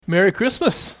Merry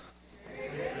Christmas.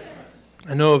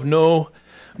 I know of no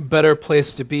better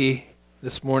place to be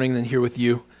this morning than here with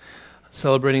you,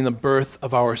 celebrating the birth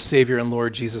of our Savior and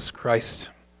Lord Jesus Christ.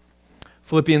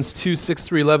 Philippians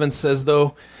 2:6-11 says,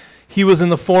 though he was in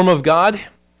the form of God,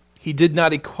 he did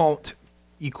not count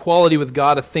equality with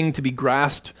God a thing to be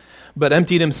grasped, but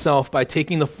emptied himself by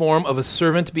taking the form of a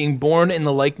servant, being born in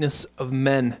the likeness of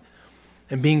men.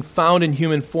 And being found in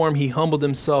human form, he humbled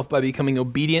himself by becoming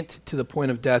obedient to the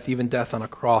point of death, even death on a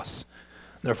cross.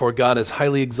 Therefore God has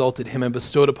highly exalted him and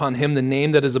bestowed upon him the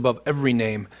name that is above every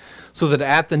name, so that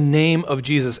at the name of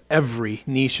Jesus every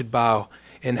knee should bow,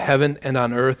 in heaven and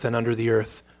on earth and under the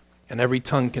earth, and every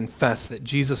tongue confess that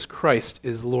Jesus Christ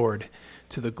is Lord,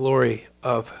 to the glory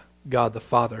of God the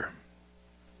Father.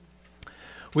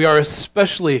 We are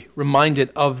especially reminded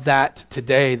of that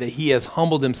today, that he has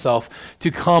humbled himself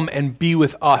to come and be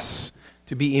with us,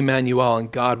 to be Emmanuel and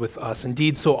God with us.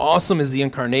 Indeed, so awesome is the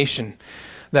incarnation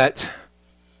that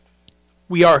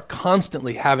we are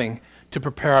constantly having to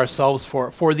prepare ourselves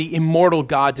for the immortal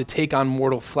God to take on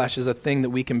mortal flesh is a thing that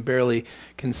we can barely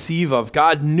conceive of.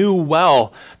 God knew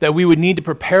well that we would need to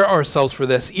prepare ourselves for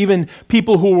this. Even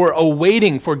people who were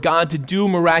awaiting for God to do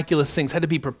miraculous things had to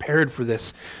be prepared for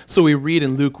this. So we read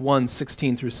in Luke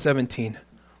 1:16-17,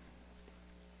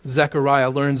 Zechariah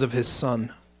learns of his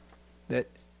son that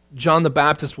John the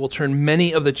Baptist will turn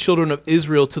many of the children of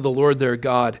Israel to the Lord their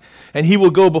God, and he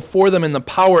will go before them in the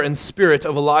power and spirit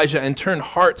of Elijah and turn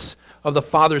hearts of the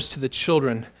fathers to the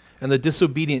children and the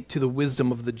disobedient to the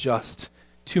wisdom of the just,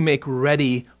 to make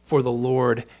ready for the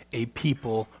Lord a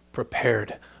people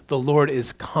prepared. The Lord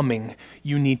is coming.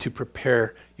 You need to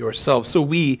prepare yourselves. So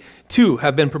we too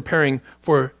have been preparing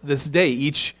for this day.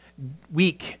 Each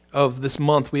week of this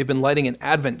month we have been lighting an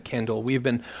Advent candle. We have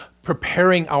been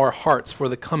preparing our hearts for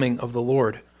the coming of the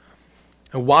Lord.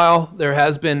 And while there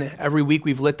has been, every week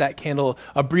we've lit that candle,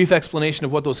 a brief explanation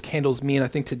of what those candles mean, I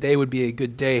think today would be a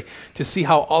good day to see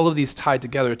how all of these tie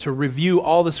together, to review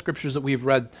all the scriptures that we've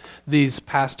read these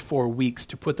past 4 weeks,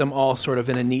 to put them all sort of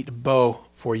in a neat bow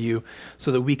for you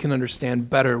so that we can understand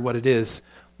better what it is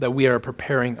that we are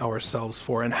preparing ourselves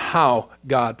for and how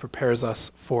God prepares us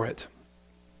for it.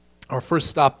 Our first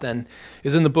stop then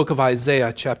is in the book of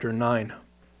Isaiah chapter 9.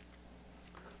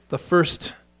 The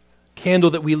first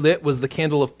candle that we lit was the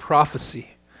candle of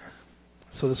prophecy.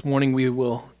 So this morning we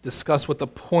will discuss what the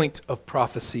point of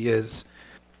prophecy is.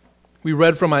 We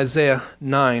read from Isaiah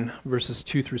 9, verses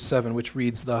 2-7, which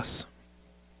reads thus,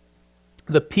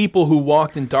 "The people who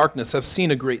walked in darkness have seen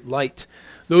a great light.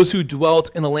 Those who dwelt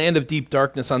in a land of deep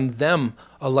darkness, on them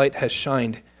a light has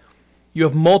shined. You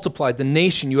have multiplied the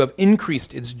nation, you have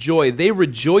increased its joy. They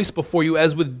rejoice before you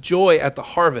as with joy at the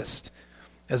harvest,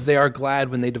 as they are glad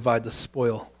when they divide the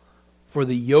spoil. For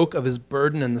the yoke of his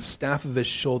burden and the staff of his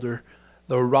shoulder,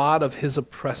 the rod of his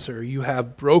oppressor, you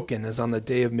have broken as on the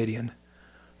day of Midian.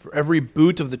 For every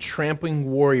boot of the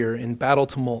trampling warrior in battle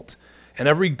tumult, and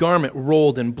every garment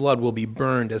rolled in blood will be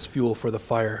burned as fuel for the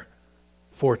fire.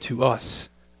 For to us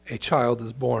a child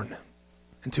is born,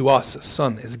 and to us a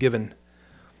son is given.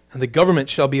 And the government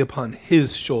shall be upon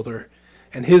his shoulder,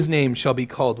 and his name shall be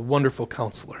called Wonderful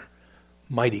Counselor,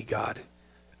 Mighty God,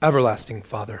 Everlasting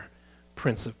Father,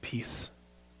 Prince of Peace.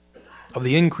 Of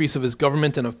the increase of his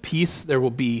government and of peace there will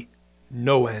be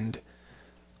no end.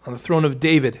 On the throne of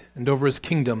David and over his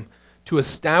kingdom, to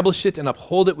establish it and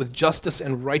uphold it with justice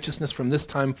and righteousness from this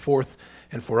time forth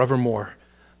and forevermore.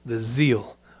 The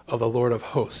zeal of the Lord of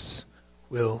hosts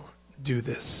will do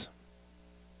this."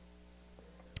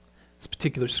 This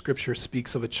particular scripture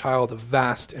speaks of a child of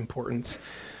vast importance.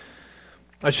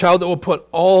 A child that will put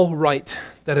all right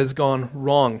that has gone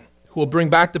wrong, who will bring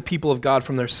back the people of God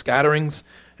from their scatterings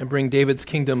and bring David's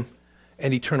kingdom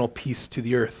and eternal peace to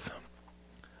the earth.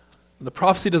 The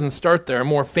prophecy doesn't start there. A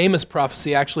more famous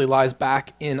prophecy actually lies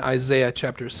back in Isaiah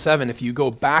chapter 7. If you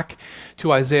go back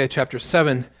to Isaiah chapter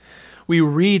 7, we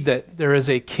read that there is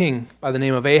a king by the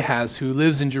name of Ahaz who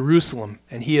lives in Jerusalem,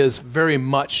 and he is very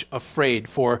much afraid,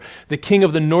 for the king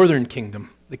of the northern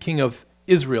kingdom, the king of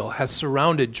Israel, has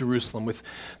surrounded Jerusalem with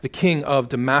the king of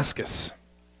Damascus.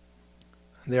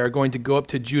 They are going to go up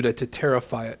to Judah to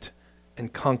terrify it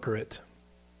and conquer it.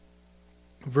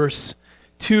 Verse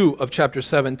 2 of chapter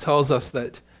 7 tells us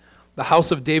that the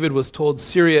house of David was told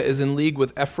Syria is in league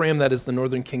with Ephraim, that is the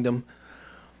northern kingdom.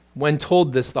 When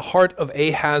told this, the heart of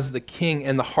Ahaz the king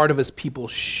and the heart of his people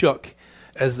shook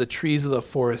as the trees of the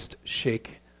forest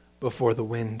shake before the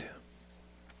wind.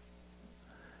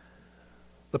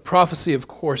 The prophecy, of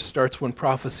course, starts when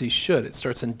prophecy should. It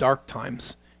starts in dark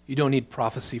times. You don't need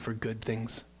prophecy for good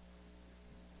things.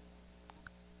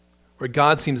 Where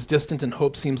God seems distant and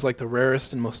hope seems like the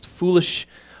rarest and most foolish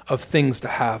of things to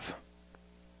have.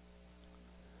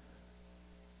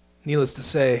 Needless to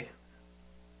say,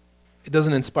 it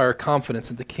doesn't inspire confidence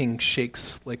that the king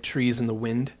shakes like trees in the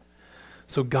wind.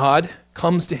 So God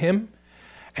comes to him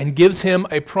and gives him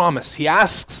a promise. He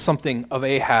asks something of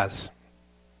Ahaz.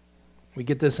 We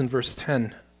get this in verse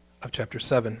 10 of chapter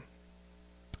 7.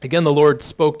 Again, the Lord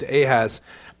spoke to Ahaz,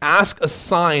 "Ask a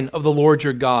sign of the Lord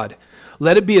your God.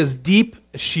 Let it be as deep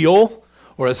as Sheol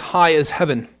or as high as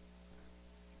heaven."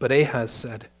 But Ahaz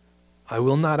said, "I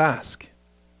will not ask,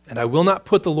 and I will not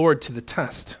put the Lord to the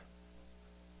test."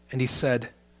 And he said,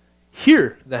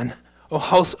 "Hear then, O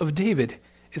house of David,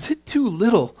 is it too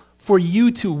little for you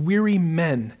to weary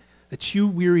men, that you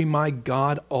weary my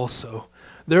God also?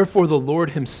 Therefore the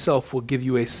Lord himself will give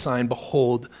you a sign.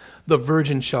 Behold, the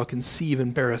virgin shall conceive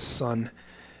and bear a son,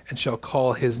 and shall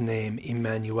call his name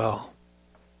Emmanuel."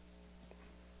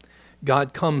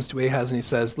 God comes to Ahaz and he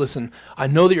says, "Listen, I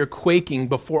know that you're quaking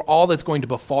before all that's going to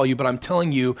befall you, but I'm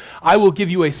telling you, I will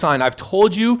give you a sign. I've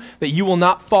told you that you will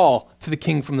not fall to the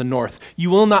king from the north.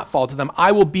 You will not fall to them.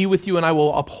 I will be with you and I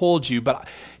will uphold you. But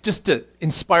just to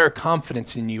inspire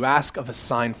confidence in you, ask of a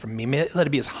sign from me. Let it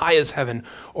be as high as heaven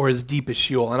or as deep as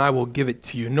Sheol, and I will give it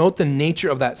to you." Note the nature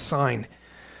of that sign.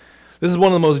 This is one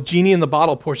of the most genie in the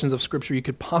bottle portions of Scripture you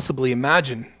could possibly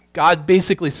imagine. God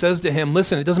basically says to him,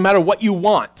 "Listen, it doesn't matter what you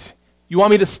want. You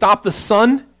want me to stop the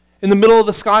sun in the middle of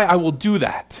the sky? I will do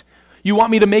that. You want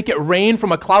me to make it rain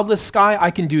from a cloudless sky?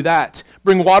 I can do that.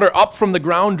 Bring water up from the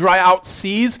ground, dry out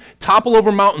seas, topple over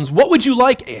mountains. What would you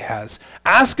like, Ahaz?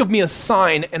 Ask of me a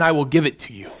sign, and I will give it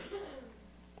to you.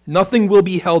 Nothing will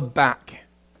be held back."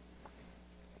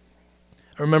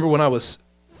 I remember when I was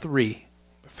 3,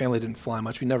 my family didn't fly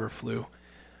much. We never flew.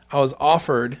 I was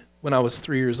offered, when I was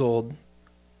 3 years old,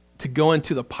 to go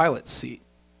into the pilot's seat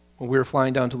when we were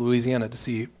flying down to Louisiana to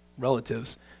see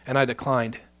relatives, and I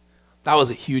declined. That was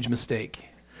a huge mistake.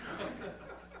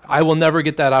 I will never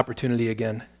get that opportunity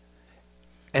again.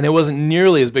 And it wasn't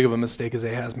nearly as big of a mistake as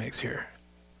Ahaz makes here.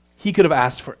 He could have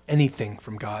asked for anything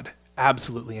from God,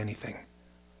 absolutely anything.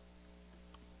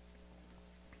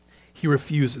 He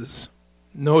refuses.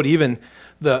 Note even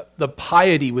the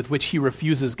piety with which he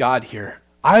refuses God here.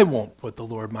 I won't put the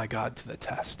Lord my God to the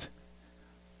test.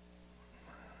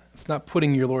 It's not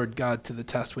putting your Lord God to the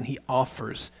test when he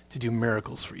offers to do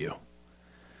miracles for you.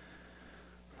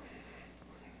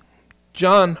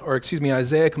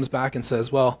 Isaiah comes back and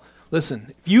says, well,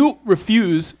 listen, if you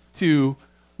refuse to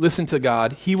listen to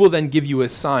God, he will then give you a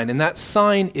sign. And that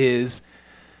sign is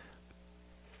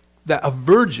that a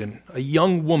virgin, a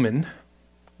young woman,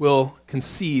 will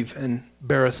conceive and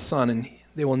bear a son, and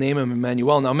they will name him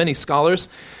Emmanuel. Now, many scholars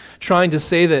trying to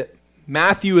say that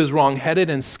Matthew is wrong-headed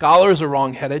and scholars are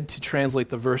wrong-headed to translate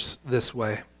the verse this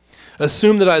way.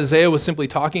 Assume that Isaiah was simply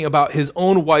talking about his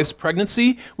own wife's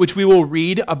pregnancy, which we will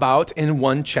read about in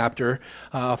one chapter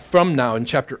from now, in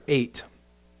chapter 8.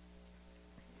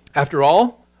 After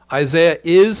all, Isaiah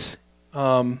is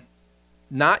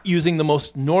not using the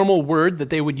most normal word that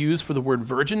they would use for the word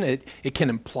virgin. It can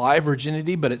imply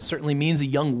virginity, but it certainly means a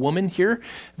young woman here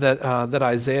that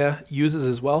Isaiah uses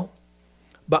as well.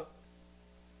 But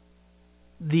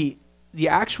the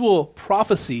actual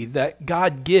prophecy that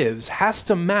God gives has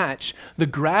to match the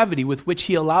gravity with which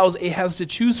he allows Ahaz to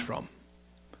choose from.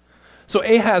 So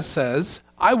Ahaz says,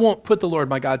 I won't put the Lord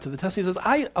my God to the test. He says,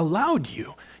 I allowed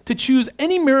you to choose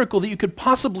any miracle that you could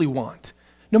possibly want.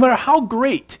 No matter how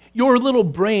great your little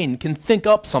brain can think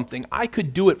up something, I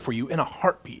could do it for you in a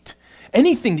heartbeat.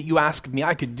 Anything that you ask of me,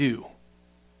 I could do.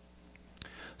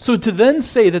 So to then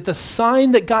say that the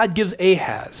sign that God gives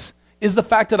Ahaz is the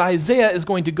fact that Isaiah is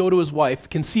going to go to his wife,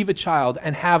 conceive a child,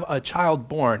 and have a child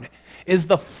born, is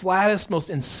the flattest, most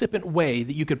insipid way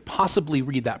that you could possibly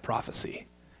read that prophecy.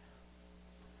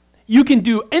 You can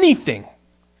do anything.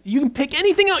 You can pick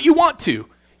anything out you want to.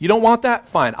 You don't want that?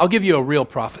 Fine. I'll give you a real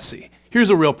prophecy. Here's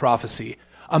a real prophecy.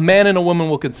 A man and a woman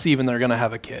will conceive and they're going to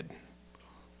have a kid.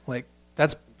 Like,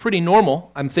 that's pretty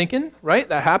normal, I'm thinking, right?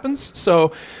 That happens.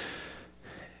 So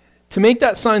to make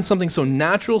that sign something so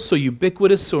natural, so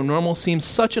ubiquitous, so normal seems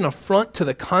such an affront to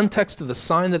the context of the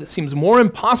sign that it seems more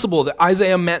impossible that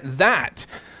Isaiah meant that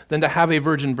than to have a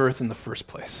virgin birth in the first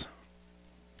place.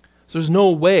 So there's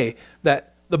no way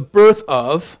that the birth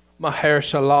of Maher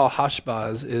Shalal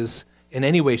Hashbaz is in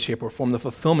any way, shape, or form the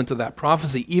fulfillment of that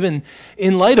prophecy. Even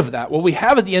in light of that, what we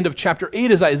have at the end of chapter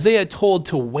 8 is Isaiah told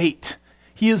to wait.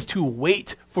 He is to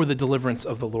wait for the deliverance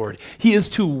of the Lord. He is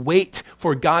to wait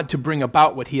for God to bring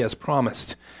about what he has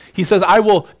promised. He says, I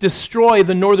will destroy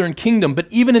the northern kingdom. But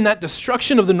even in that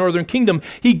destruction of the northern kingdom,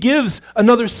 he gives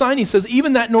another sign. He says,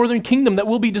 even that northern kingdom that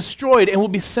will be destroyed and will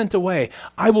be sent away,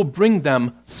 I will bring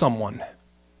them someone.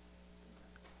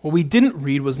 What we didn't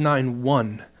read was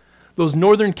 9:1. Those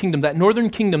northern kingdom, that northern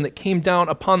kingdom that came down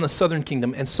upon the southern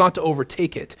kingdom and sought to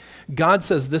overtake it, God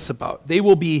says this about: they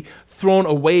will be thrown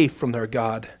away from their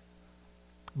God.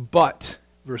 But,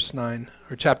 verse 9,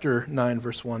 or chapter 9,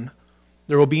 verse 1,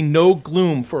 there will be no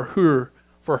gloom for her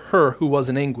who was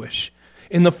in anguish.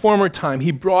 In the former time,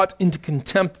 he brought into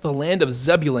contempt the land of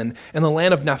Zebulun and the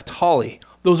land of Naphtali.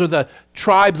 Those are the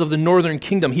tribes of the northern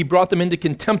kingdom. He brought them into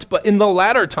contempt, but in the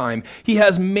latter time, he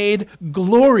has made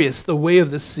glorious the way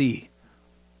of the sea,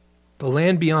 the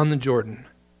land beyond the Jordan,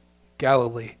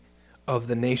 Galilee of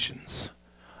the nations.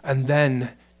 And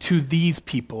then to these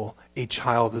people a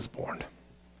child is born.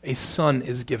 A son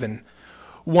is given,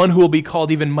 one who will be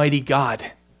called even Mighty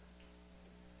God.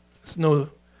 There's no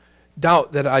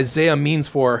doubt that Isaiah means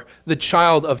for the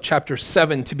child of chapter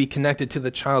 7 to be connected to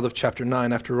the child of chapter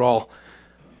 9. After all,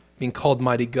 being called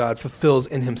Mighty God fulfills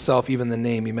in himself even the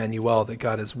name Emmanuel, that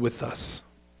God is with us.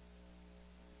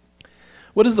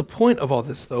 What is the point of all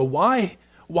this, though? Why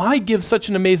give such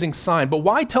an amazing sign? But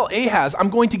why tell Ahaz, I'm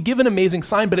going to give an amazing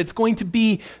sign, but it's going to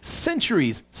be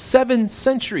centuries, 7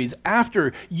 centuries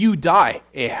after you die,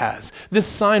 Ahaz. This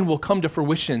sign will come to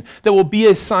fruition. That will be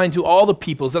a sign to all the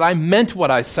peoples that I meant what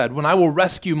I said when I will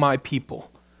rescue my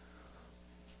people.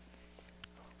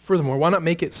 Furthermore, why not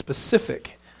make it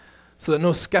specific so that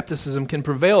no skepticism can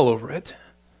prevail over it?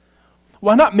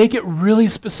 Why not make it really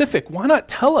specific? Why not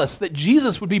tell us that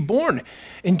Jesus would be born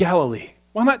in Galilee?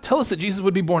 Why not tell us that Jesus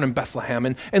would be born in Bethlehem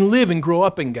and live and grow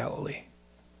up in Galilee?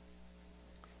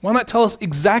 Why not tell us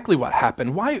exactly what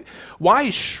happened? Why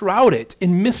shroud it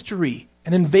in mystery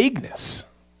and in vagueness?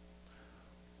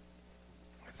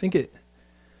 I think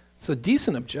it's a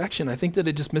decent objection. I think that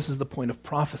it just misses the point of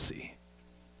prophecy.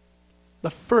 The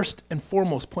first and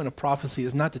foremost point of prophecy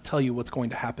is not to tell you what's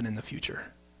going to happen in the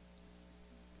future.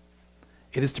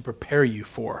 It is to prepare you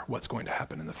for what's going to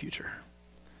happen in the future.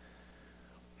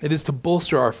 It is to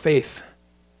bolster our faith.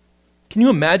 Can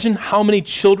you imagine how many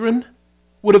children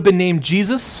would have been named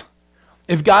Jesus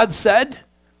if God said,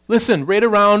 listen, right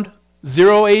around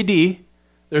 0 AD,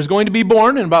 there's going to be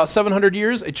born in about 700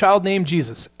 years a child named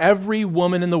Jesus. Every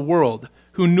woman in the world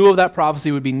who knew of that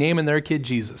prophecy would be naming their kid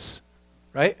Jesus,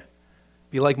 right?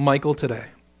 Be like Michael today.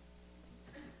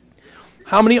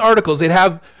 How many articles? They'd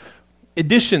have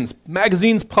editions,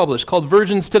 magazines published called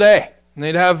Virgins Today. And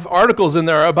they'd have articles in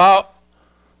there about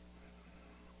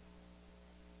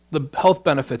the health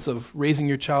benefits of raising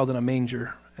your child in a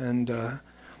manger and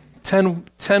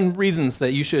 10 reasons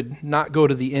that you should not go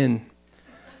to the inn.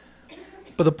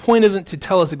 But the point isn't to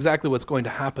tell us exactly what's going to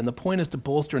happen. The point is to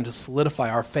bolster and to solidify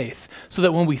our faith so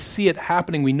that when we see it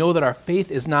happening, we know that our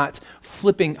faith is not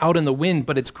flipping out in the wind,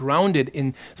 but it's grounded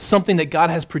in something that God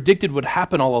has predicted would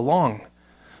happen all along.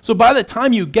 So by the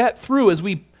time you get through, as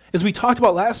we talked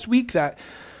about last week, that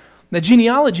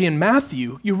genealogy in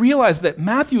Matthew, you realize that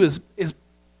Matthew is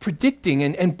predicting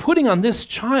and putting on this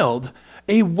child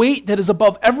a weight that is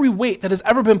above every weight that has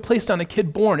ever been placed on a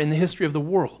kid born in the history of the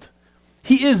world.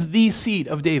 He is the seed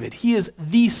of David. He is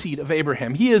the seed of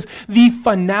Abraham. He is the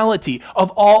finality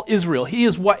of all Israel. He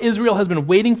is what Israel has been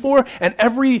waiting for, and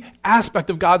every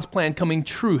aspect of God's plan coming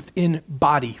truth in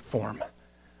body form.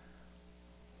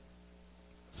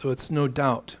 So it's no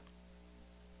doubt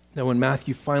that when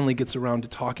Matthew finally gets around to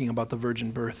talking about the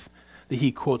virgin birth, that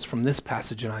he quotes from this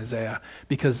passage in Isaiah,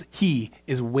 because he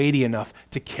is weighty enough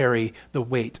to carry the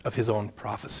weight of his own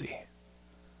prophecy.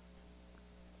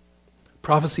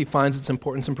 Prophecy finds its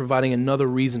importance in providing another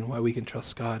reason why we can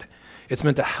trust God. It's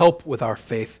meant to help with our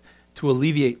faith, to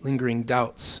alleviate lingering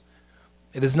doubts.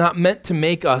 It is not meant to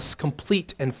make us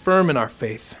complete and firm in our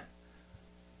faith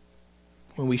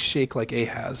when we shake like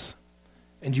Ahaz.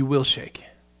 And you will shake.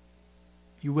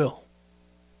 You will.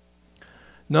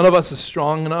 None of us is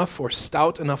strong enough or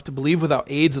stout enough to believe without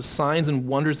aids of signs and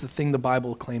wonders the thing the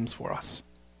Bible claims for us.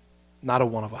 Not a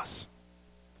one of us.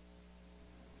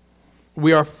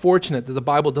 We are fortunate that the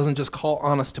Bible doesn't just call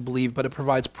on us to believe, but it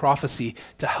provides prophecy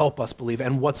to help us believe.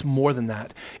 And what's more than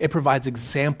that, it provides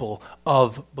example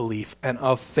of belief and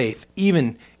of faith,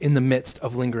 even in the midst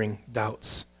of lingering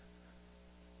doubts.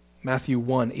 Matthew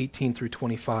 1:18 through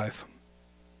 25.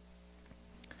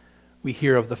 We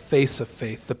hear of the face of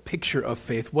faith, the picture of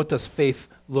faith. What does faith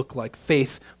look like?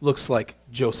 Faith looks like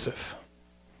Joseph.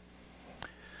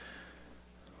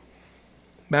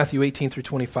 Matthew 18 through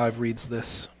 25 reads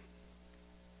this.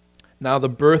 Now the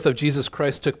birth of Jesus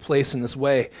Christ took place in this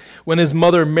way. When his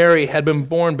mother Mary had been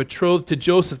born, betrothed to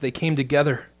Joseph, they came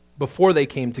together. Before they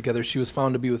came together, she was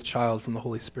found to be with child from the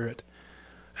Holy Spirit.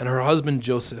 And her husband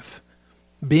Joseph,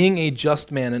 being a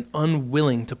just man and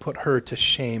unwilling to put her to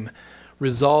shame,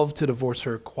 resolved to divorce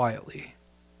her quietly.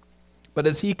 But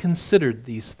as he considered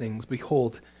these things,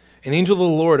 behold, an angel of the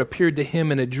Lord appeared to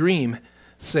him in a dream,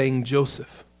 saying,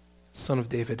 Joseph, son of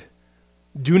David,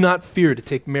 do not fear to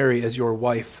take Mary as your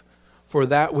wife, for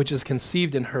that which is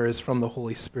conceived in her is from the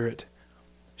Holy Spirit.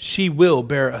 She will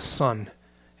bear a son,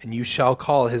 and you shall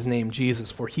call his name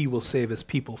Jesus, for he will save his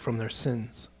people from their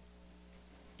sins.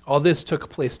 All this took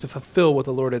place to fulfill what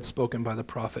the Lord had spoken by the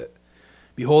prophet.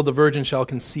 Behold, the virgin shall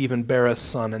conceive and bear a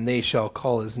son, and they shall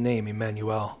call his name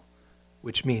Emmanuel,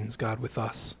 which means God with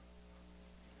us.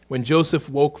 When Joseph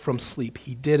woke from sleep,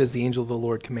 he did as the angel of the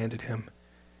Lord commanded him.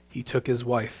 He took his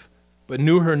wife, but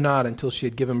knew her not until she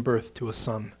had given birth to a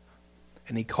son,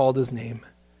 and he called his name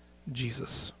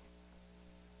Jesus.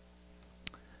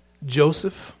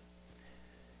 Joseph,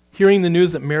 hearing the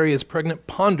news that Mary is pregnant,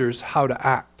 ponders how to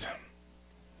act.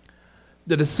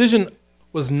 The decision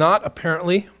was not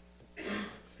apparently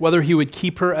whether he would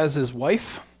keep her as his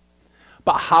wife,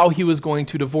 but how he was going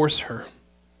to divorce her.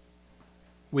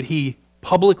 Would he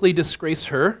publicly disgrace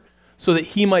her so that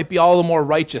he might be all the more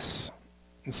righteous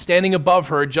and standing above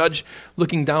her, a judge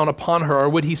looking down upon her, or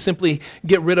would he simply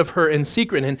get rid of her in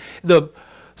secret? And the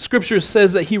Scripture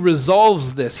says that he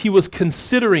resolves this. He was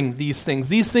considering these things.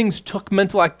 These things took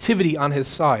mental activity on his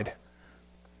side.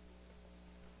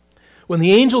 When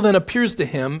the angel then appears to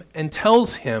him and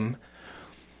tells him,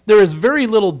 there is very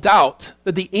little doubt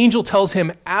that the angel tells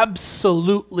him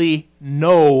absolutely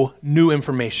no new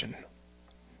information.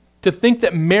 To think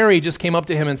that Mary just came up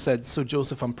to him and said, so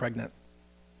Joseph, I'm pregnant.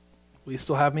 Will you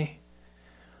still have me?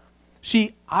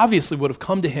 She obviously would have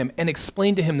come to him and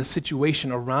explained to him the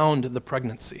situation around the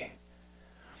pregnancy.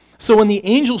 So when the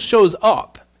angel shows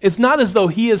up, it's not as though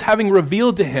he is having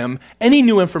revealed to him any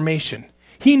new information.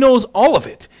 He knows all of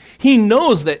it. He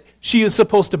knows that she is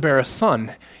supposed to bear a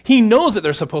son. He knows that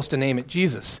they're supposed to name it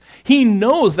Jesus. He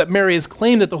knows that Mary has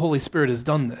claimed that the Holy Spirit has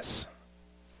done this.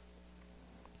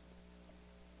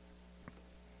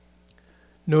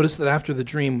 Notice that after the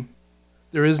dream,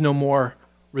 there is no more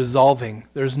resolving.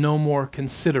 There's no more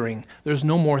considering. There's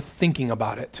no more thinking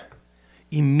about it.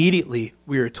 Immediately,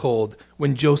 we are told,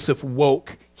 when Joseph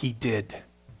woke, he did.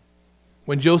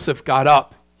 When Joseph got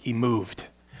up, he moved.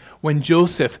 When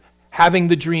Joseph, having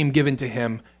the dream given to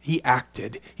him, he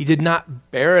acted. He did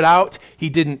not bear it out. He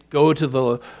didn't go to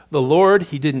the Lord.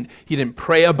 He didn't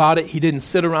pray about it. He didn't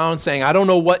sit around saying, I don't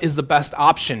know what is the best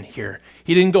option here.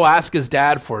 He didn't go ask his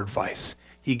dad for advice.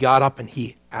 He got up and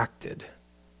he acted.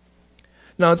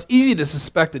 Now, it's easy to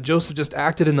suspect that Joseph just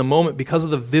acted in the moment because of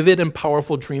the vivid and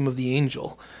powerful dream of the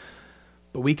angel.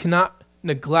 But we cannot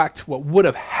neglect what would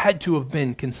have had to have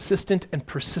been consistent and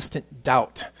persistent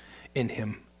doubt in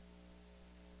him.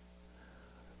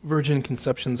 Virgin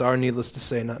conceptions are, needless to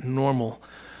say, not normal.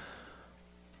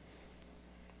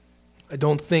 I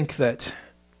don't think that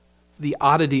the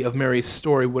oddity of Mary's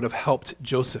story would have helped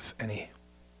Joseph any.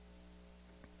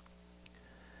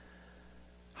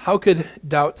 How could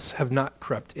doubts have not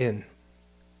crept in?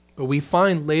 But we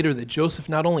find later that Joseph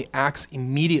not only acts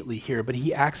immediately here, but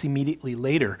he acts immediately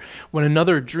later. When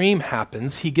another dream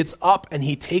happens, he gets up and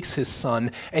he takes his son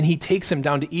and he takes him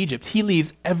down to Egypt. He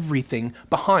leaves everything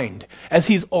behind, as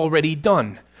he's already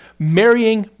done.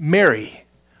 Marrying Mary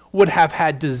would have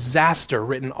had disaster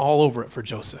written all over it for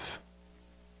Joseph.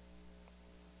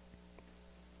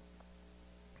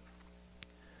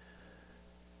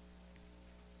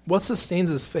 What sustains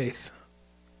his faith?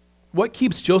 What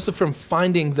keeps Joseph from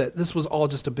finding that this was all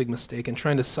just a big mistake and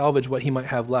trying to salvage what he might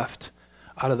have left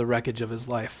out of the wreckage of his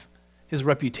life? His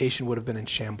reputation would have been in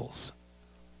shambles.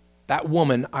 That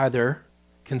woman either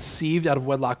conceived out of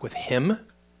wedlock with him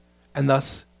and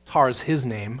thus tars his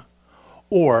name,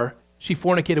 or she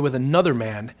fornicated with another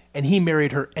man and he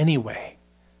married her anyway.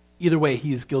 Either way,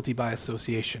 he is guilty by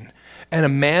association. And a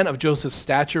man of Joseph's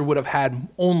stature would have had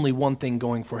only one thing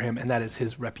going for him, and that is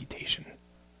his reputation.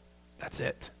 That's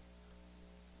it.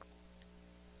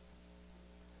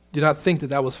 Do not think that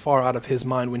that was far out of his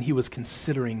mind when he was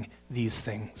considering these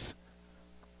things.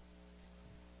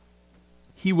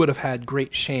 He would have had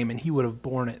great shame, and he would have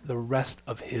borne it the rest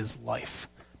of his life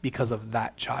because of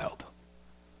that child.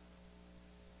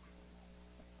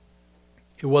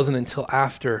 It wasn't until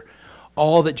after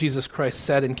all that Jesus Christ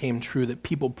said and came true that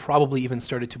people probably even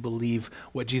started to believe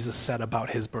what Jesus said about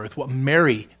his birth, what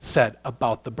Mary said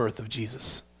about the birth of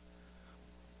Jesus.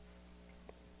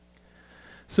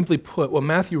 Simply put, what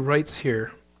Matthew writes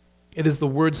here, it is the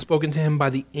word spoken to him by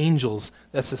the angels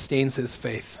that sustains his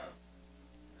faith.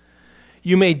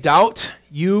 You may doubt,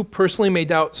 you personally may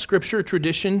doubt Scripture,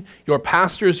 tradition, your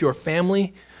pastors, your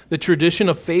family, the tradition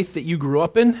of faith that you grew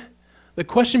up in. The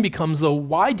question becomes, though,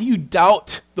 why do you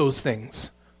doubt those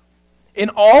things? In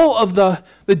all of the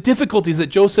difficulties that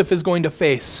Joseph is going to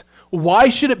face, why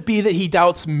should it be that he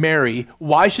doubts Mary?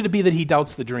 Why should it be that he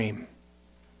doubts the dream?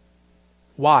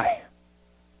 Why?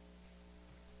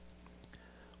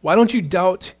 Why don't you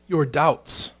doubt your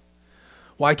doubts?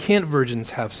 Why can't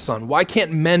virgins have sons? Why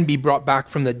can't men be brought back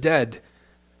from the dead?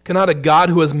 Cannot a God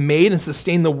who has made and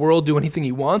sustained the world do anything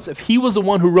he wants? If he was the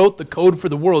one who wrote the code for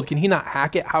the world, can he not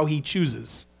hack it how he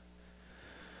chooses?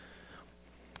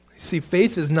 See,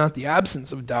 faith is not the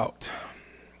absence of doubt.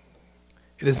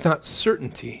 It is not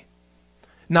certainty.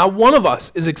 Not one of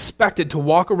us is expected to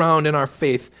walk around in our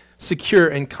faith secure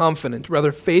and confident.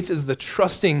 Rather, faith is the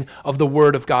trusting of the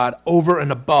Word of God over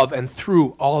and above and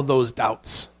through all those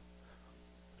doubts.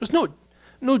 There's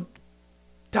no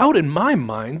doubt in my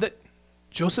mind that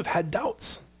Joseph had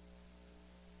doubts.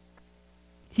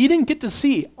 He didn't get to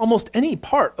see almost any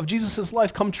part of Jesus'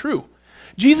 life come true.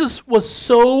 Jesus was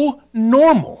so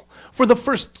normal for the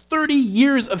first 30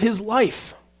 years of his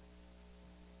life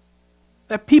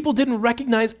that people didn't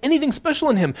recognize anything special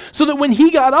in him. So that when he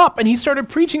got up and he started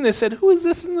preaching, they said, "Who is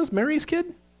this? Isn't this Mary's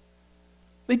kid?"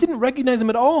 They didn't recognize him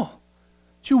at all.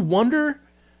 Do you wonder?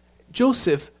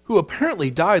 Joseph, who apparently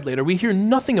died later, we hear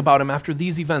nothing about him after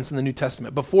these events in the New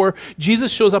Testament. Before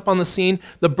Jesus shows up on the scene,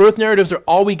 the birth narratives are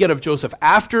all we get of Joseph.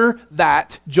 After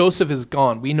that, Joseph is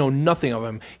gone. We know nothing of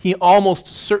him. He almost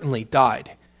certainly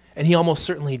died. And he almost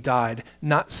certainly died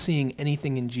not seeing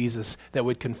anything in Jesus that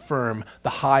would confirm the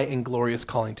high and glorious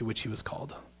calling to which he was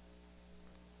called.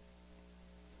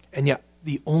 And yet,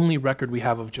 the only record we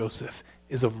have of Joseph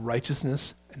is of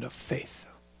righteousness and of faith.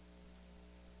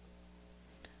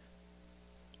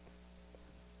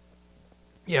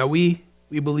 Yeah, we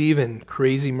believe in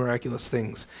crazy, miraculous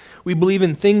things. We believe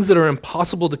in things that are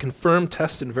impossible to confirm,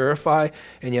 test, and verify.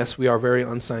 And yes, we are very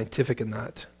unscientific in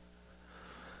that.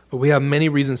 But we have many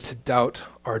reasons to doubt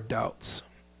our doubts.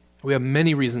 We have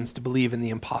many reasons to believe in the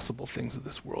impossible things of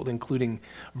this world, including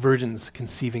virgins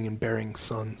conceiving and bearing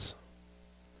sons.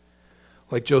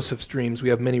 Like Joseph's dreams, we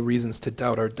have many reasons to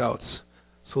doubt our doubts.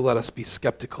 So let us be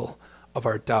skeptical of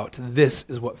our doubt. This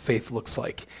is what faith looks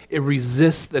like. It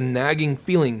resists the nagging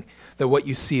feeling that what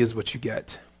you see is what you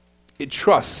get. It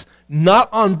trusts not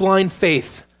on blind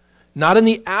faith, not in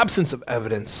the absence of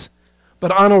evidence,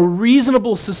 but on a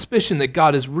reasonable suspicion that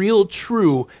God is real,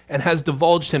 true, and has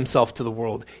divulged himself to the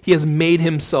world. He has made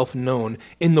himself known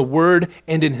in the Word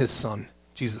and in his Son,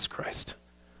 Jesus Christ.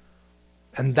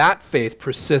 And that faith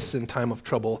persists in time of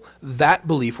trouble. That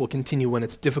belief will continue when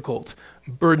it's difficult,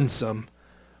 burdensome,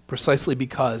 precisely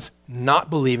because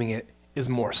not believing it is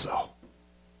more so.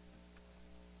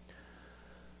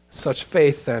 Such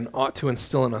faith, then, ought to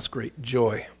instill in us great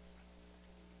joy.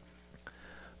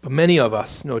 But many of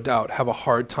us, no doubt, have a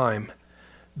hard time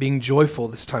being joyful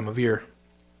this time of year.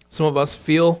 Some of us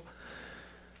feel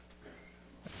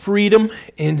freedom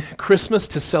in Christmas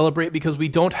to celebrate because we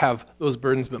don't have those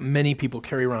burdens, but many people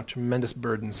carry around tremendous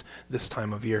burdens this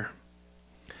time of year.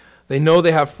 They know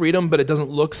they have freedom, but it doesn't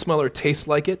look, smell, or taste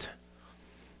like it.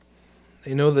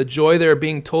 They know the joy they are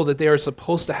being told that they are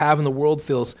supposed to have in the world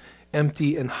feels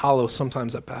empty and hollow,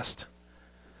 sometimes at best.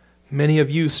 Many of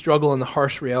you struggle in the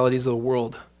harsh realities of the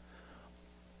world.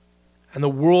 And the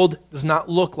world does not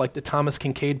look like the Thomas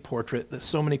Kincaid portrait that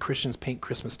so many Christians paint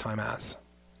Christmas time as.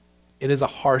 It is a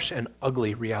harsh and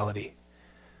ugly reality.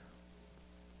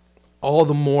 All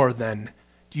the more, then,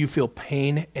 do you feel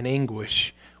pain and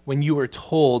anguish when you are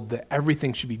told that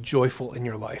everything should be joyful in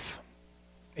your life,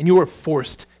 and you are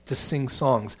forced to sing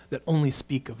songs that only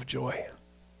speak of joy.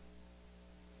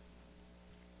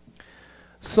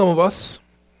 Some of us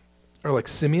are like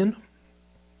Simeon.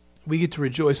 We get to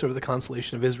rejoice over the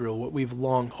consolation of Israel, what we've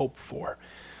long hoped for.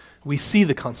 We see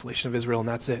the consolation of Israel, and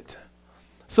that's it.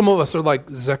 Some of us are like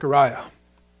Zechariah,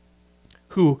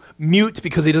 who mute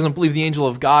because he doesn't believe the angel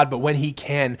of God, but when he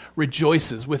can,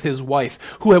 rejoices with his wife,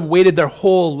 who have waited their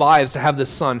whole lives to have this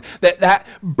son. That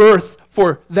birth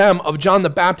for them of John the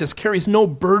Baptist carries no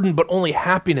burden, but only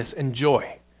happiness and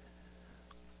joy.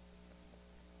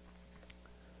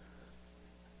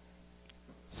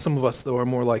 Some of us, though, are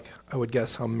more like, I would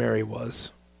guess, how Mary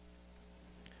was.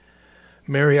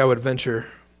 Mary, I would venture,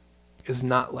 is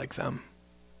not like them.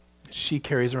 She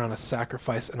carries around a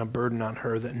sacrifice and a burden on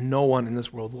her that no one in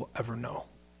this world will ever know.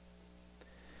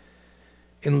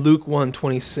 In Luke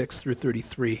 1:26 through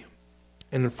 33,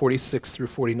 and in 46 through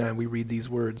 49, we read these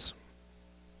words.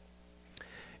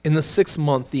 In the 6th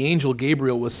month, the angel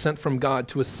Gabriel was sent from God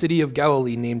to a city of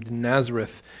Galilee named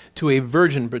Nazareth, to a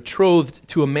virgin betrothed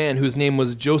to a man whose name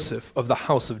was Joseph of the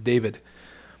house of David.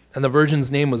 And the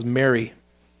virgin's name was Mary.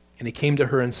 And he came to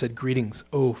her and said, "Greetings,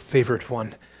 O favored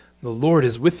one, the Lord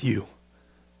is with you."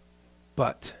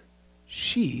 But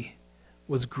She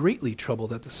was greatly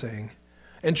troubled at the saying,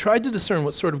 and tried to discern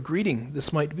what sort of greeting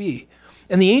this might be.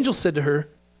 And the angel said to her,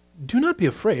 "Do not be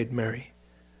afraid, Mary,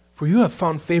 for you have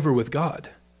found favor with God.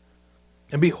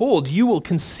 And behold, you will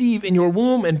conceive in your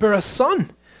womb and bear a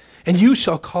son, and you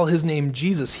shall call his name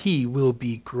Jesus. He will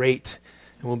be great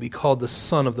and will be called the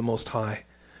Son of the Most High.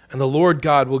 And the Lord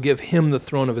God will give him the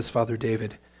throne of his father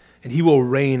David, and he will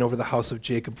reign over the house of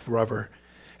Jacob forever,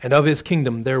 and of his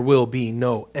kingdom there will be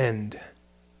no end."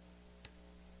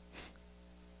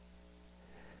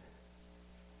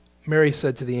 Mary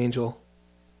said to the angel,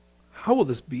 "How will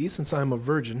this be, since I am a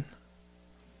virgin?"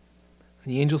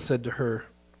 And the angel said to her,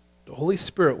 "The Holy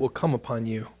Spirit will come upon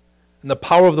you, and the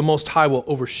power of the Most High will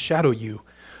overshadow you.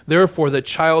 Therefore the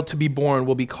child to be born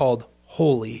will be called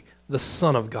Holy, the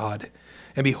Son of God.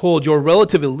 And behold, your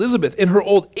relative Elizabeth, in her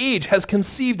old age, has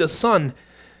conceived a son.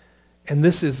 And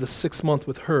this is the 6th month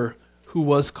with her, who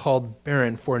was called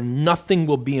barren, for nothing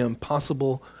will be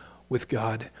impossible with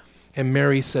God." And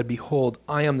Mary said, "Behold,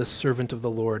 I am the servant of the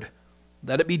Lord.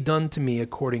 Let it be done to me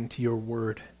according to your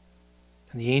word."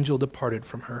 And the angel departed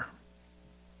from her.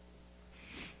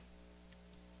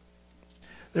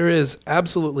 There is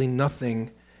absolutely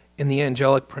nothing in the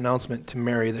angelic pronouncement to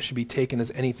Mary that should be taken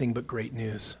as anything but great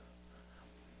news.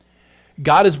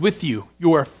 God is with you.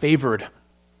 You are favored.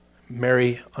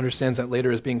 Mary understands that later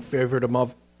as being favored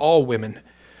above all women.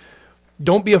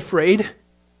 Don't be afraid.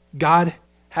 God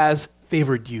has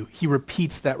favored you. He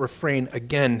repeats that refrain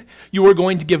again. You are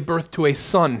going to give birth to a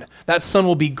son. That son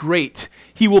will be great.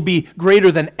 He will be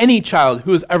greater than any child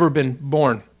who has ever been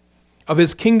born. Of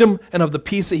his kingdom and of the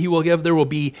peace that he will give, there will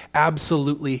be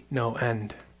absolutely no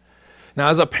end. Now,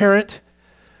 as a parent,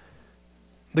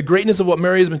 the greatness of what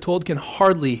Mary has been told can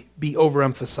hardly be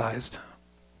overemphasized,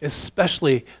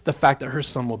 especially the fact that her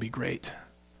son will be great.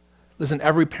 Listen,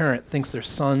 every parent thinks their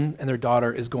son and their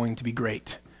daughter is going to be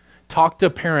great. Talk to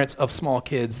parents of small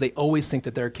kids. They always think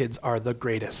that their kids are the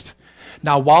greatest.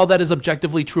 Now, while that is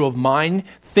objectively true of mine,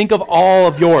 think of all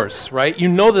of yours, right? You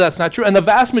know that that's not true. And the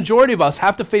vast majority of us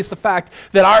have to face the fact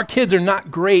that our kids are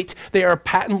not great. They are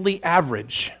patently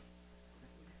average.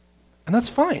 And that's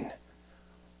fine.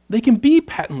 They can be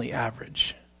patently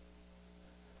average.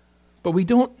 But we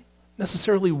don't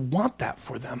necessarily want that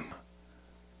for them.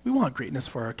 We want greatness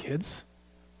for our kids.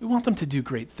 We want them to do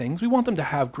great things. We want them to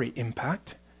have great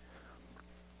impact.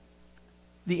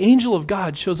 The angel of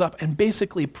God shows up and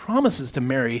basically promises to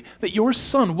Mary that your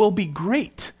son will be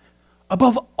great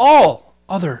above all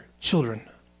other children.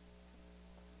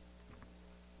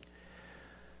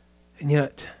 And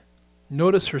yet,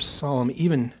 notice her solemn,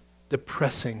 even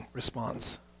depressing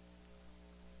response.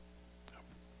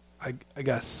 I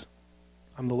guess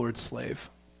I'm the Lord's slave.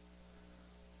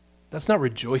 That's not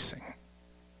rejoicing.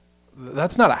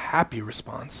 That's not a happy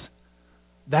response.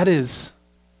 That is,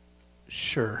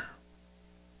 sure,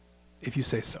 if you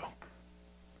say so.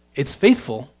 It's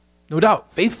faithful, no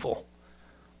doubt, faithful.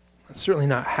 It's certainly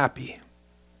not happy.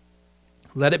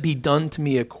 Let it be done to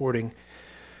me according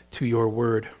to your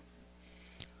word.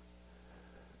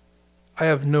 I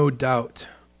have no doubt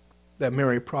that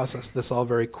Mary processed this all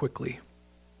very quickly,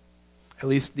 at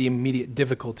least the immediate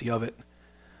difficulty of it.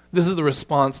 This is the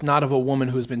response not of a woman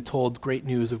who has been told great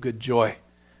news of good joy,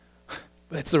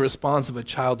 but it's the response of a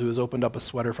child who has opened up a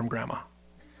sweater from grandma,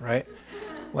 right?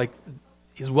 Like,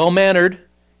 he's well-mannered.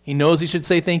 He knows he should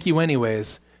say thank you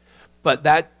anyways. But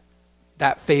that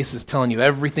face is telling you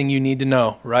everything you need to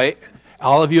know, right?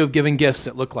 All of you have given gifts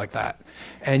that look like that.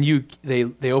 And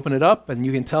they open it up, and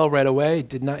you can tell right away,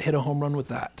 did not hit a home run with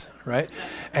that, right?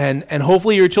 And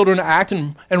hopefully your children act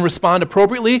and respond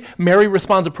appropriately. Mary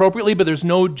responds appropriately, but there's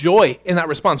no joy in that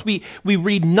response. We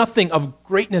read nothing of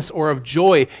greatness or of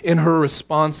joy in her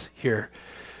response here.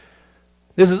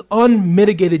 This is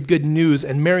unmitigated good news,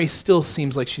 and Mary still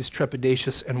seems like she's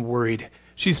trepidatious and worried.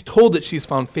 She's told that she's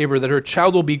found favor, that her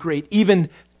child will be great,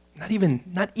 not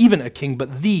even a king,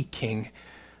 but the king,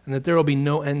 and that there will be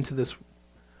no end to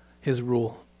his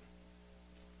rule.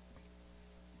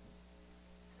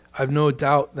 I've no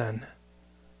doubt then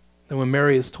that when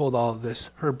Mary is told all of this,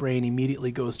 her brain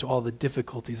immediately goes to all the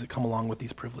difficulties that come along with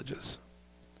these privileges.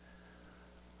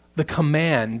 The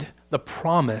command, the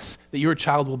promise that your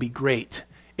child will be great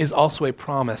is also a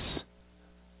promise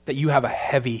that you have a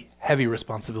heavy, heavy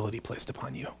responsibility placed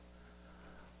upon you.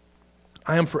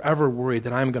 I am forever worried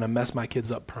that I'm going to mess my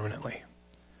kids up permanently.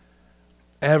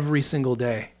 Every single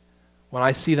day, when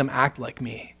I see them act like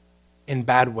me in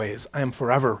bad ways, I am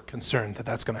forever concerned that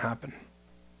that's going to happen.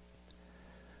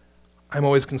 I'm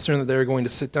always concerned that they're going to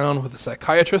sit down with a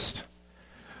psychiatrist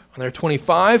when they're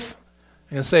 25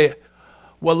 and say,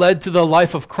 what led to the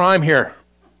life of crime here?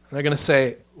 And they're going to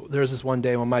say, There was this one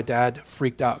day when my dad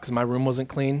freaked out because my room wasn't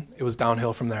clean. It was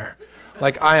downhill from there.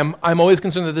 Like, I'm always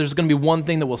concerned that there's going to be one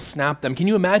thing that will snap them. Can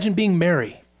you imagine being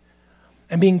Mary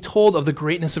and being told of the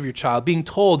greatness of your child, being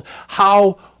told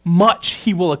how much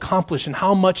he will accomplish and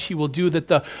how much he will do, that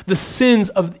the sins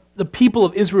of the people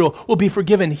of Israel will be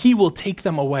forgiven. He will take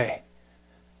them away.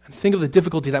 And think of the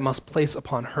difficulty that must place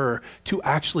upon her to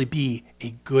actually be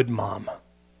a good mom.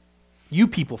 You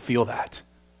people feel that.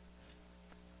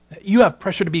 You have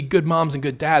pressure to be good moms and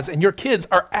good dads, and your kids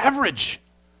are average.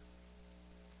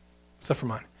 Except for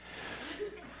mine.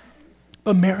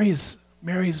 But Mary's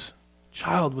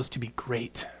child was to be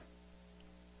great.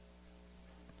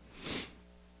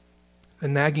 The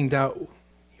nagging doubt,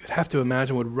 you'd have to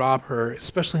imagine, would rob her,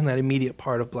 especially in that immediate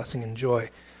part of blessing and joy.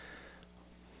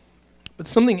 But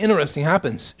something interesting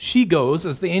happens. She goes,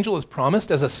 as the angel has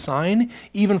promised, as a sign,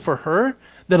 even for her,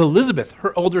 that Elizabeth,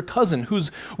 her older cousin,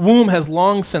 whose womb has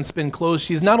long since been closed,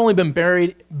 she's not only been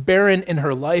barren in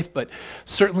her life, but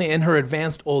certainly in her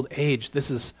advanced old age. This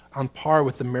is on par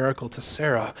with the miracle to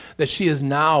Sarah, that she is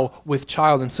now with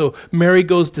child. And so Mary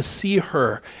goes to see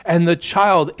her, and the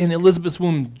child in Elizabeth's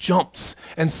womb jumps,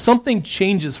 and something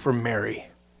changes for Mary.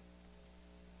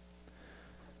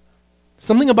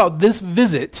 Something about this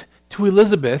visit to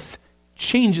Elizabeth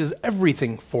changes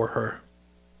everything for her.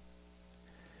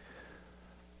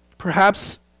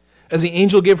 Perhaps as the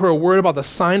angel gave her a word about the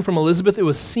sign from Elizabeth, it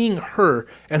was seeing her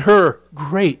and her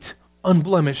great,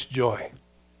 unblemished joy.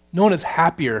 No one is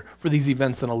happier for these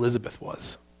events than Elizabeth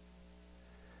was.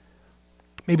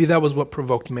 Maybe that was what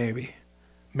provoked Mary.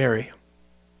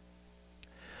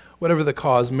 Whatever the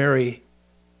cause, Mary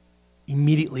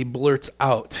immediately blurts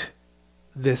out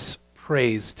this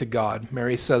praise to God.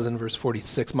 Mary says in verse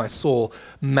 46, "My soul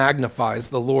magnifies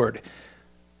the Lord,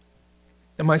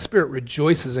 and my spirit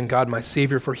rejoices in God my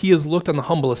Savior, for he has looked on the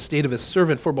humble estate of his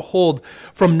servant. For behold,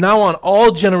 from now on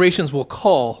all generations will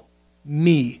call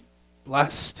me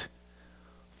blessed.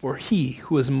 For he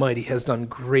who is mighty has done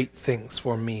great things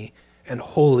for me, and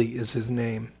holy is his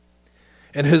name.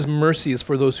 And his mercy is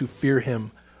for those who fear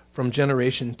him from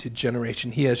generation to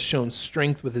generation. He has shown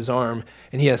strength with his arm,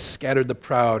 and he has scattered the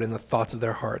proud in the thoughts of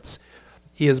their hearts.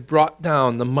 He has brought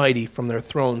down the mighty from their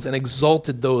thrones and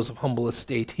exalted those of humble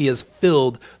estate. He has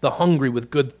filled the hungry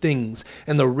with good things,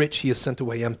 and the rich he has sent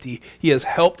away empty. He has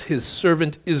helped his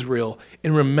servant Israel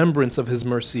in remembrance of his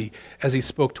mercy, as he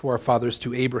spoke to our fathers,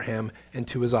 to Abraham, and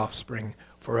to his offspring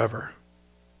forever."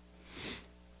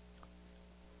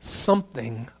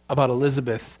 Something about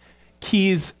Elizabeth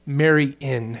keys Mary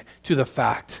in to the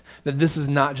fact that this is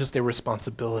not just a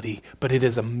responsibility, but it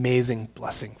is amazing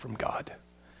blessing from God.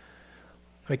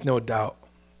 Make no doubt.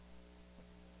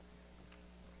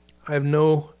 I have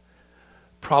no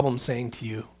problem saying to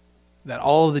you that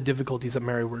all of the difficulties that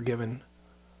Mary were given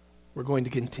were going to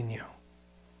continue.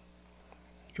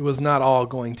 It was not all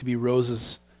going to be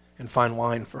roses and fine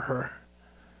wine for her.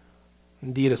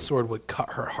 Indeed, a sword would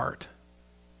cut her heart.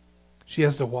 She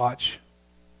has to watch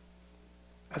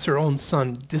as her own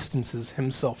son distances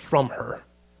himself from her.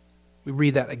 We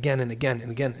read that again and again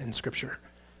and again in Scripture.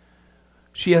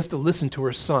 She has to listen to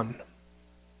her son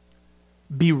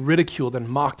be ridiculed and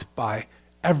mocked by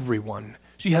everyone.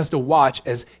 She has to watch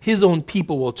as his own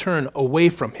people will turn away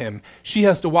from him. She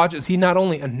has to watch as he not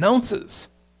only announces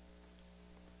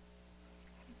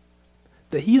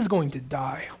that he's going to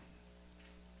die,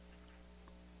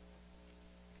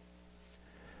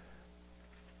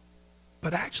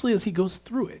 but actually as he goes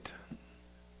through it.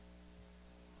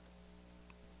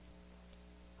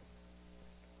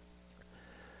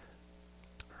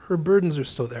 Her burdens are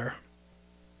still there.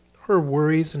 Her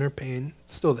worries and her pain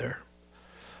still there.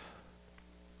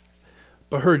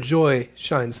 But her joy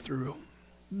shines through.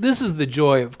 This is the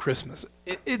joy of Christmas.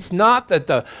 It's not that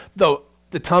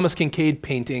the Thomas Kincaid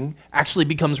painting actually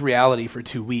becomes reality for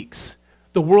 2 weeks.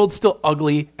 The world's still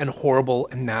ugly and horrible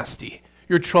and nasty.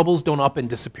 Your troubles don't up and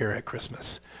disappear at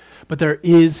Christmas. But there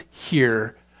is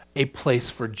here a place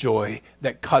for joy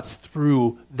that cuts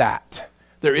through that.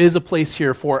 There is a place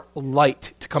here for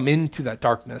light to come into that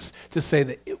darkness, to say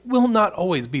that it will not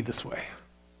always be this way.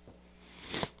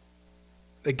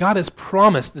 That God has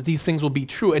promised that these things will be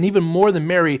true, and even more than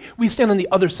Mary, we stand on the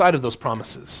other side of those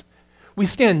promises. We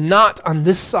stand not on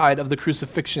this side of the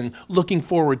crucifixion, looking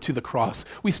forward to the cross.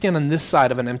 We stand on this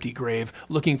side of an empty grave,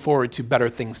 looking forward to better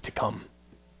things to come.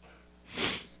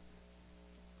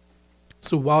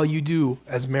 So while you do,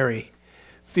 as Mary,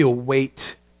 feel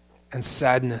weight and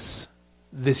sadness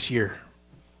this year,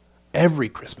 every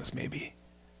Christmas maybe,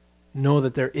 know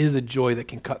that there is a joy that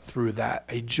can cut through that,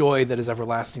 a joy that is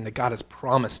everlasting, that God has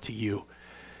promised to you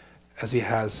as he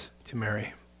has to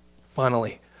Mary.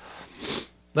 Finally,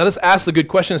 Let us ask the good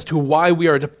question as to why we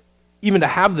are even to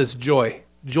have this joy.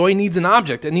 Joy needs an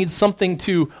object. It needs something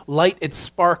to light its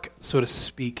spark, so to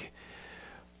speak.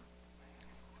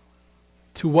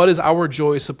 To what is our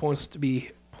joy supposed to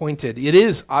be pointed? It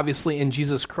is obviously in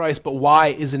Jesus Christ, but why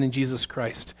is it in Jesus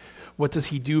Christ? What does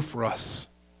he do for us?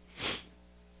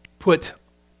 Put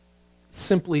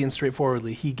simply and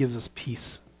straightforwardly, he gives us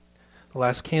peace. The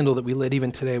last candle that we lit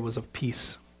even today was of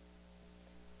peace.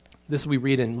 This we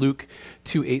read in Luke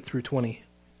 2:8 through 20.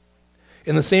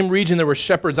 In the same region there were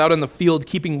shepherds out in the field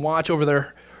keeping watch over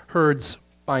their herds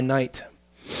by night.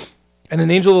 And an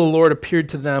angel of the Lord appeared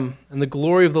to them, and the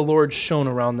glory of the Lord shone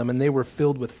around them, and they were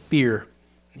filled with fear.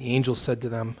 The angel said to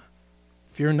them,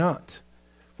 "Fear not,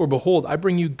 for behold, I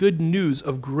bring you good news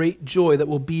of great joy that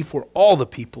will be for all the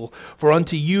people. For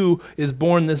unto you is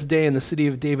born this day in the city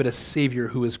of David a Savior,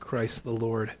 who is Christ the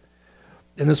Lord.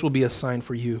 And this will be a sign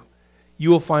for you. You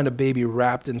will find a baby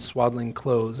wrapped in swaddling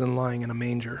clothes and lying in a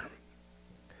manger."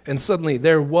 And suddenly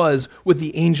there was with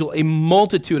the angel a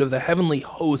multitude of the heavenly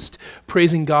host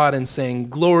praising God and saying,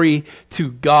 "Glory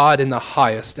to God in the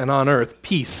highest, and on earth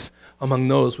peace among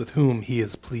those with whom he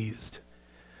is pleased."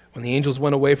 When the angels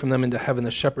went away from them into heaven, the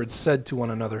shepherds said to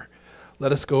one another,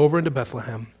 "Let us go over into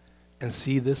Bethlehem and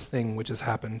see this thing which has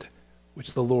happened,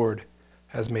 which the Lord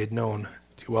has made known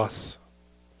to us."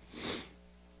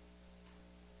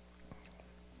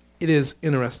 It is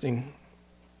interesting.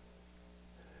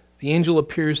 The angel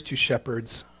appears to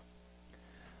shepherds,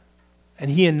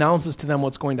 and he announces to them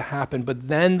what's going to happen, but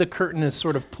then the curtain is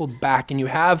sort of pulled back, and you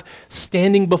have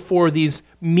standing before these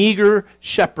meager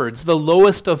shepherds, the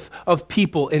lowest of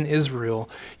people in Israel,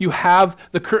 you have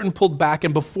the curtain pulled back,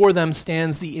 and before them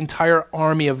stands the entire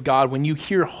army of God. When you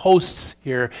hear hosts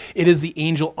here, it is the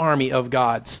angel army of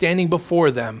God standing before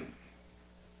them.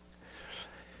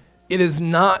 It is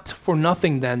not for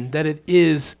nothing then that it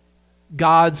is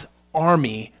God's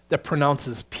army that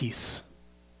pronounces peace.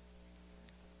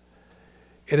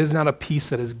 It is not a peace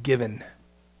that is given.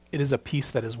 It is a peace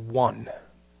that is won.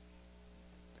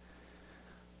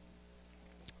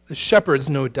 The shepherds,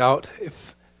 no doubt,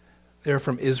 if they're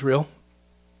from Israel,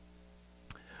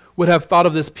 would have thought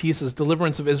of this peace as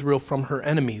deliverance of Israel from her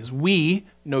enemies. We,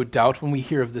 no doubt, when we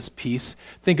hear of this peace,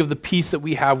 think of the peace that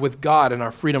we have with God and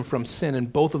our freedom from sin,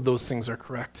 and both of those things are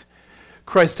correct.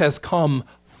 Christ has come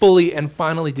fully and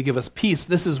finally to give us peace.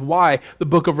 This is why the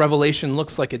book of Revelation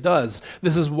looks like it does.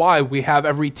 This is why we have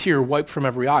every tear wiped from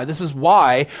every eye. This is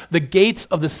why the gates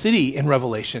of the city in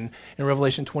Revelation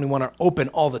 21, are open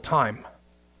all the time.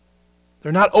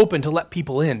 They're not open to let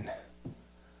people in.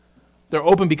 They're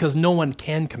open because no one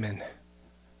can come in.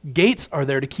 Gates are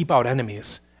there to keep out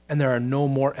enemies, and there are no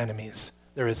more enemies.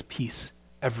 There is peace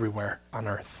everywhere on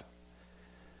earth.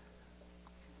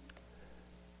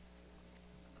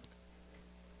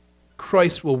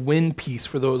 Christ will win peace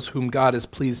for those whom God is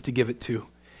pleased to give it to.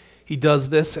 He does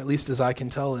this, at least as I can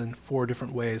tell, in 4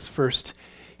 different ways. First,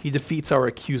 he defeats our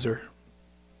accuser.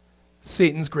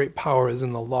 Satan's great power is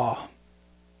in the law.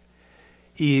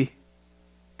 He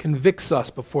convicts us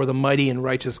before the mighty and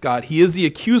righteous God. He is the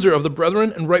accuser of the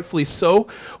brethren, and rightfully so.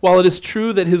 While it is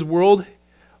true that his world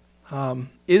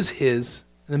is his,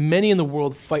 and the many in the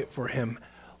world fight for him,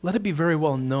 let it be very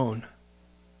well known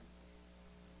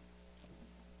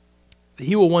that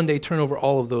he will one day turn over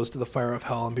all of those to the fire of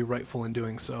hell and be rightful in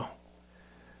doing so.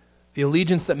 The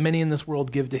allegiance that many in this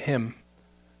world give to him,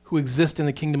 who exist in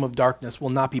the kingdom of darkness,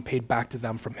 will not be paid back to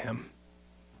them from him.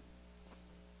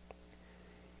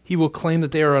 He will claim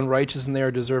that they are unrighteous and they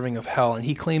are deserving of hell, and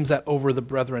he claims that over the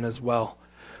brethren as well.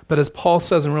 But as Paul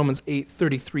says in Romans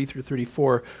 8:33 through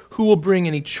 34, who will bring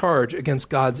any charge against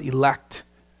God's elect?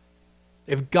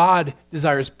 If God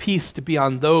desires peace to be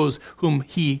on those whom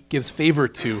he gives favor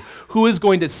to, who is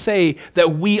going to say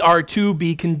that we are to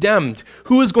be condemned?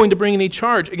 Who is going to bring any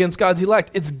charge against God's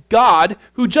elect? It's God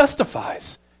who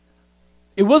justifies.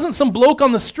 It wasn't some bloke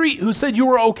on the street who said you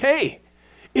were okay.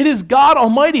 It is God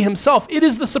Almighty himself. It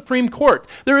is the Supreme Court.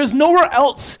 There is nowhere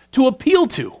else to appeal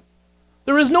to.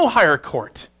 There is no higher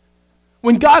court.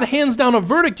 When God hands down a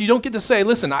verdict, you don't get to say,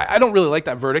 listen, I don't really like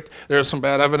that verdict. There's some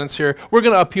bad evidence here. We're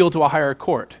going to appeal to a higher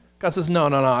court. God says, no,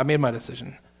 I made my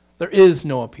decision. There is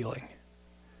no appealing.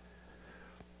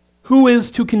 Who is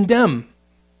to condemn?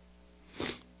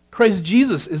 Christ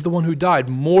Jesus is the one who died.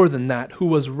 More than that, who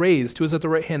was raised, who is at the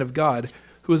right hand of God,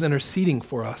 who is interceding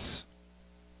for us.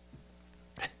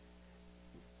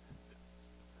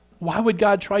 Why would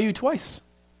God try you twice?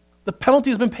 The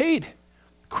penalty has been paid.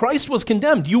 Christ was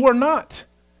condemned. You are not.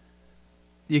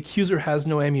 The accuser has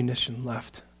no ammunition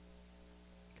left.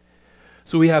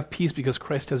 So we have peace because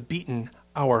Christ has beaten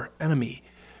our enemy.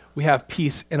 we have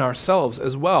peace in ourselves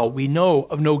as well. We know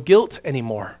of no guilt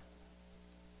anymore.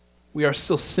 We are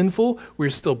still sinful, we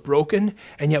are still broken,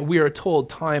 and yet we are told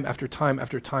time after time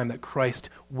after time that Christ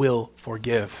will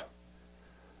forgive.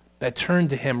 That turn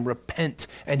to him, repent,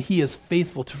 and he is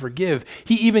faithful to forgive.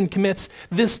 He even commits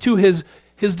this to his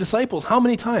disciples. How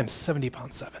many times? 70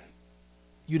 upon 7.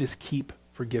 You just keep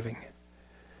forgiving.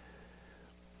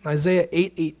 Isaiah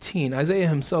 8:18, Isaiah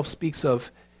himself speaks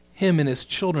of him and his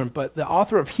children, but the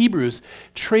author of Hebrews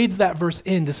trades that verse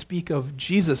in to speak of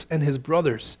Jesus and his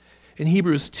brothers. In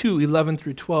Hebrews 2:11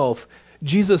 through 12,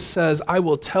 Jesus says, I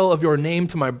will tell of your name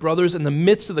to my brothers. In the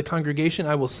midst of the congregation,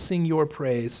 I will sing your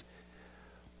praise.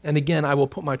 And again, I will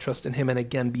put my trust in him. And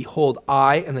again, behold,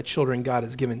 I and the children God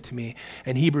has given to me.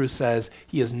 And Hebrews says,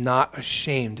 he is not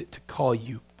ashamed to call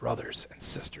you brothers and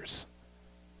sisters.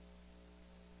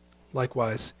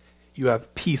 Likewise, you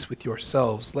have peace with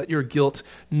yourselves. Let your guilt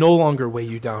no longer weigh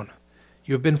you down.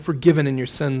 You have been forgiven and your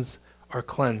sins are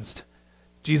cleansed.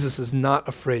 Jesus is not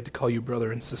afraid to call you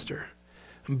brother and sister.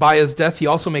 And by his death, he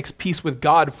also makes peace with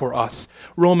God for us.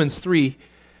 Romans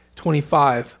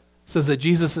 3:25 says that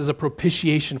Jesus is a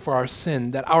propitiation for our sin,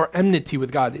 that our enmity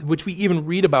with God, which we even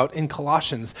read about in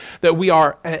Colossians, that we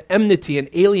are at enmity and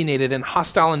alienated and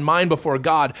hostile in mind before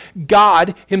God.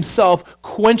 God himself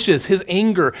quenches his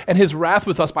anger and his wrath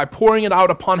with us by pouring it out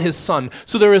upon his Son.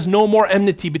 So there is no more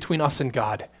enmity between us and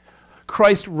God.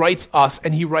 Christ writes us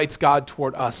and he writes God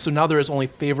toward us. So now there is only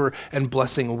favor and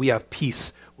blessing and we have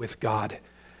peace with God.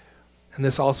 And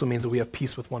this also means that we have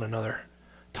peace with one another.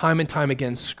 Time and time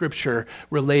again, Scripture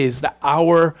relays that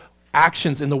our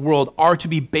actions in the world are to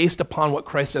be based upon what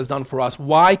Christ has done for us.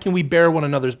 Why can we bear one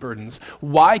another's burdens?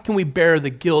 Why can we bear the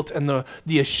guilt and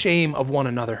the shame of one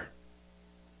another?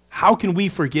 How can we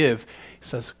forgive? He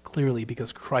says clearly,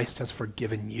 because Christ has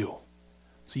forgiven you.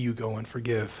 So you go and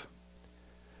forgive.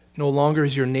 No longer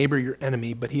is your neighbor your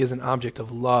enemy, but he is an object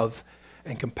of love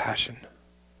and compassion.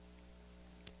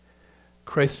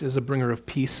 Christ is a bringer of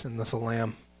peace and thus a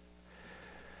lamb.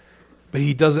 But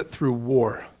he does it through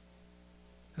war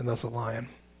and thus a lion.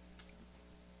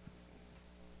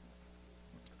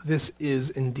 This is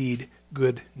indeed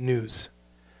good news.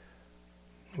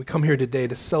 We come here today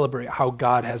to celebrate how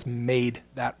God has made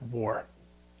that war.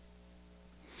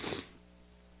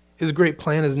 His great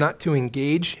plan is not to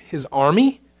engage his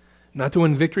army, not to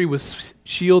win victory with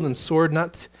shield and sword,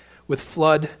 not with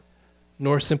flood,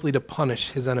 nor simply to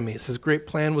punish his enemies. His great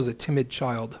plan was a timid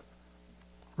child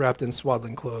wrapped in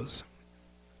swaddling clothes.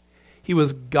 He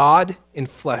was God in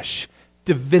flesh,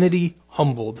 divinity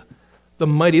humbled, the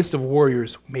mightiest of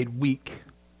warriors made weak.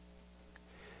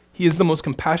 He is the most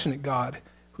compassionate God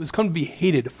who has come to be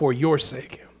hated for your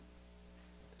sake.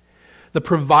 The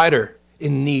provider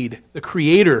in need, the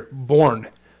creator born,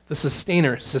 the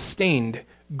sustainer sustained,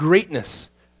 greatness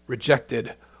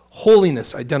rejected,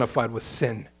 holiness identified with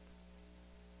sin,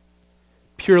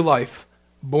 pure life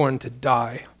born to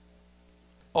die,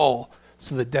 all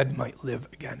so the dead might live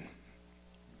again.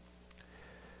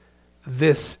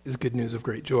 This is good news of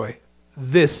great joy.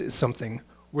 This is something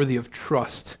worthy of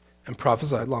trust and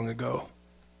prophesied long ago.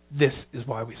 This is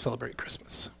why we celebrate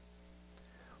Christmas.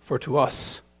 For to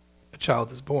us a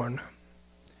child is born,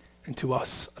 and to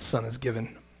us a son is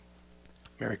given.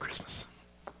 Merry Christmas.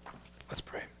 Let's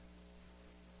pray.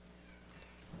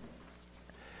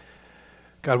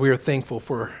 God, we are thankful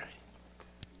for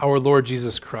our Lord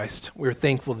Jesus Christ. We are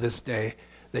thankful this day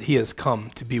that he has come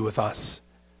to be with us,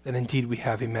 that indeed we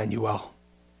have Emmanuel.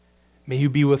 May you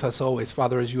be with us always,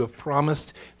 Father, as you have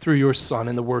promised through your Son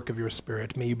and the work of your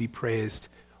Spirit. May you be praised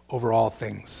over all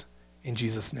things. In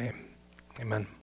Jesus' name, amen.